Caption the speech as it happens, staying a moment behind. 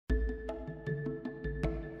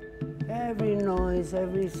every noise,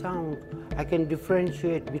 every sound, I can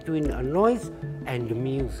differentiate between a noise and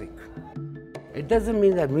music. It doesn't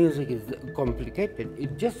mean that music is complicated.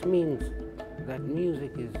 It just means that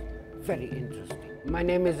music is very interesting. My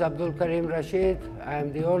name is Abdul Karim Rashid. I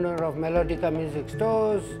am the owner of Melodica Music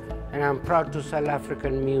Stores, and I'm proud to sell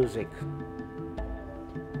African music.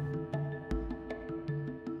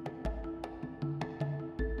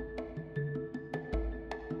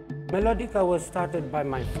 Melodica was started by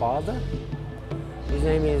my father. His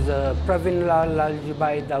name is Pravinlal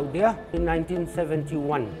Laljibai Daudia in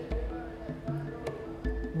 1971.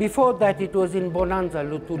 Before that, it was in Bonanza,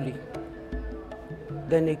 Lutuli.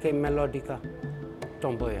 Then it came Melodica,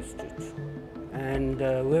 Tomboya Street. And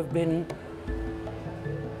we've been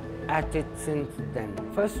at it since then.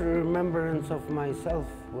 First remembrance of myself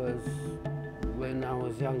was when I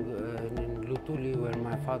was young in Lutuli, when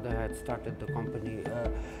my father had started the company.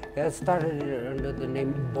 He had started it under the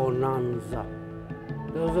name Bonanza.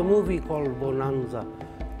 There was a movie called Bonanza,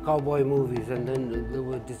 cowboy movies, and then they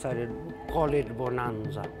were decided to call it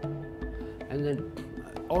Bonanza. And then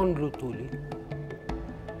on Lutuli.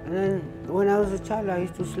 And then when I was a child, I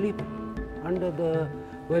used to sleep under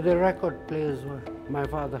where the record players were. My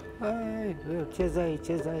father, hey, chezai,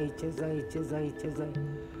 chezai, chezai, chezai, chezai.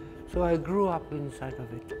 So I grew up inside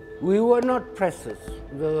of it. We were not pressers.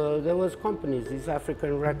 There was companies, these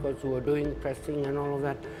African records, who were doing pressing and all of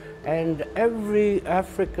that. And every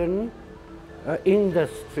African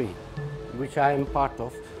industry, which I am part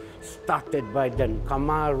of, started by then.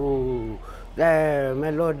 Kamaru,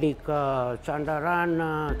 Melodica,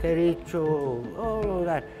 Chandarana, Kericho, all of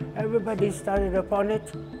that. Everybody started upon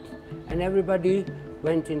it, and everybody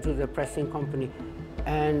went into the pressing company.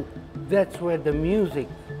 And that's where the music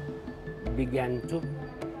began to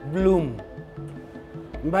bloom.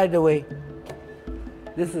 By the way,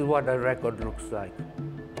 this is what a record looks like.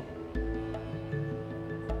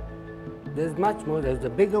 There's much more. There's the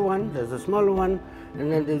bigger one, there's a smaller one, and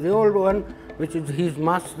then there's the old one, which is his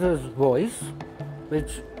master's voice,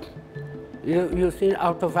 which you see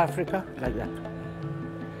out of Africa, like that.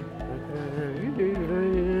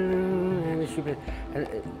 And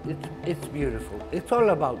it's beautiful. It's all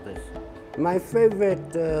about this. My favorite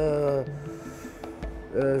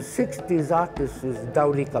 60s artist is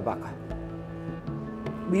Daudi Kabaka.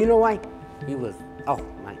 You know why? He was, oh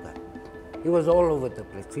my God, he was all over the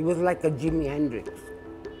place. He was like a Jimi Hendrix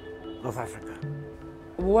of Africa.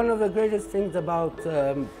 One of the greatest things about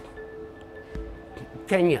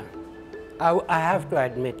Kenya, I have to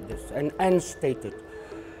admit this and state it.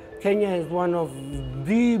 Kenya is one of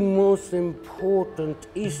the most important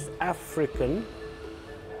East African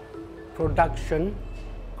production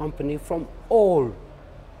company from all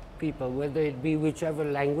people, whether it be whichever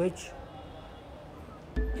language,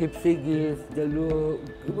 Kipsigis, Jaluo,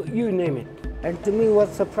 you name it. And to me,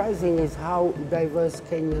 what's surprising is how diverse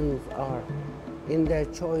Kenyans are in their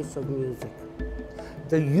choice of music.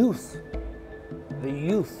 The youth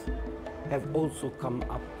have also come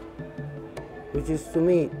up, which is, to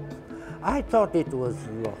me, I thought it was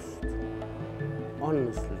lost,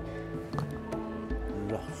 honestly,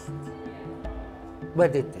 lost.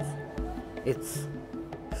 But it is. It's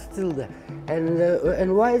still there.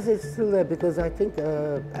 And why is it still there? Because I think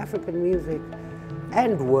African music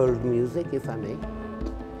and world music, if I may,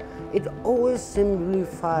 it always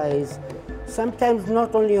signifies sometimes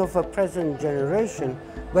not only of a present generation,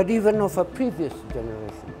 but even of a previous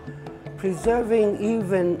generation. Preserving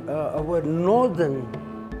even our northern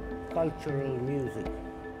cultural music,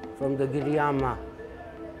 from the Giriama,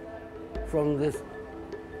 from this.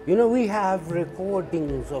 You know, we have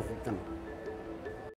recordings of them.